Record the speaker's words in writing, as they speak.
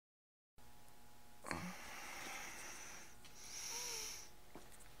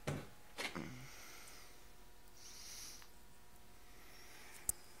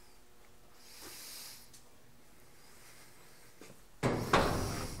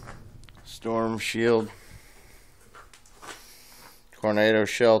storm shield, tornado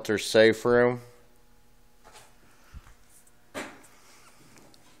shelter safe room.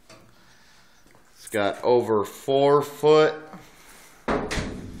 It's got over 4 foot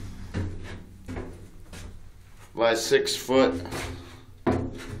by 6 foot.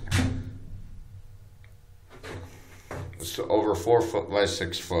 It's over 4 foot by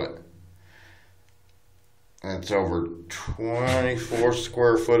 6 foot. It's over 24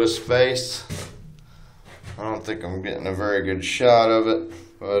 square foot of space. I don't think I'm getting a very good shot of it,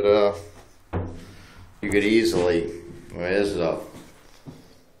 but you could easily, it is the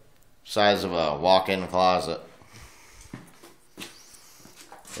size of a walk-in closet.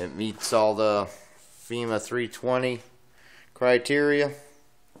 It meets all the FEMA 320 criteria.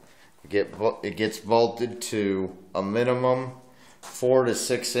 It gets bolted to a minimum 4 to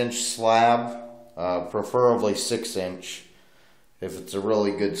 6 inch slab, preferably 6 inch. If it's a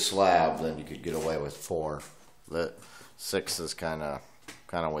really good slab, then you could get away with 4. But 6 is kind of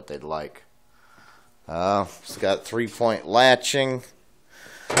what they'd like. It's got 3-point latching.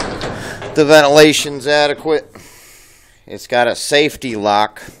 The ventilation's adequate. It's got a safety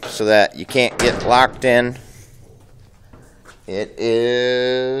lock so that you can't get locked in. It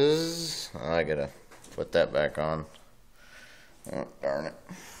is... oh, I gotta put that back on. Oh, darn it.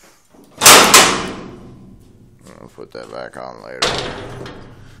 I'll put that back on later.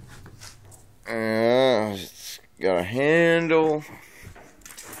 It's got a handle.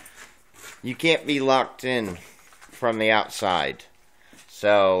 You can't be locked in from the outside.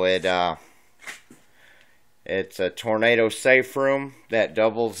 So it's a tornado safe room that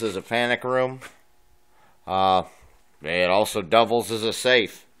doubles as a panic room. It also doubles as a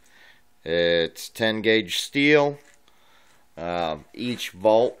safe. It's 10 gauge steel. Each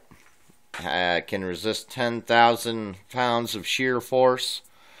bolt can resist 10,000 pounds of shear force,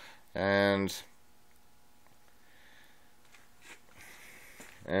 and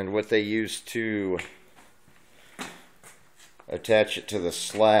what they use to attach it to the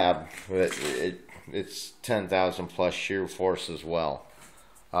slab, it's 10,000 plus shear force as well.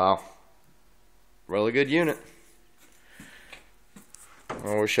 Really good unit.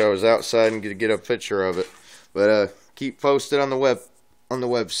 I wish I was outside and could get a picture of it, but keep posted on the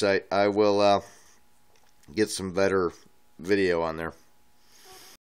website. I will get some better video on there.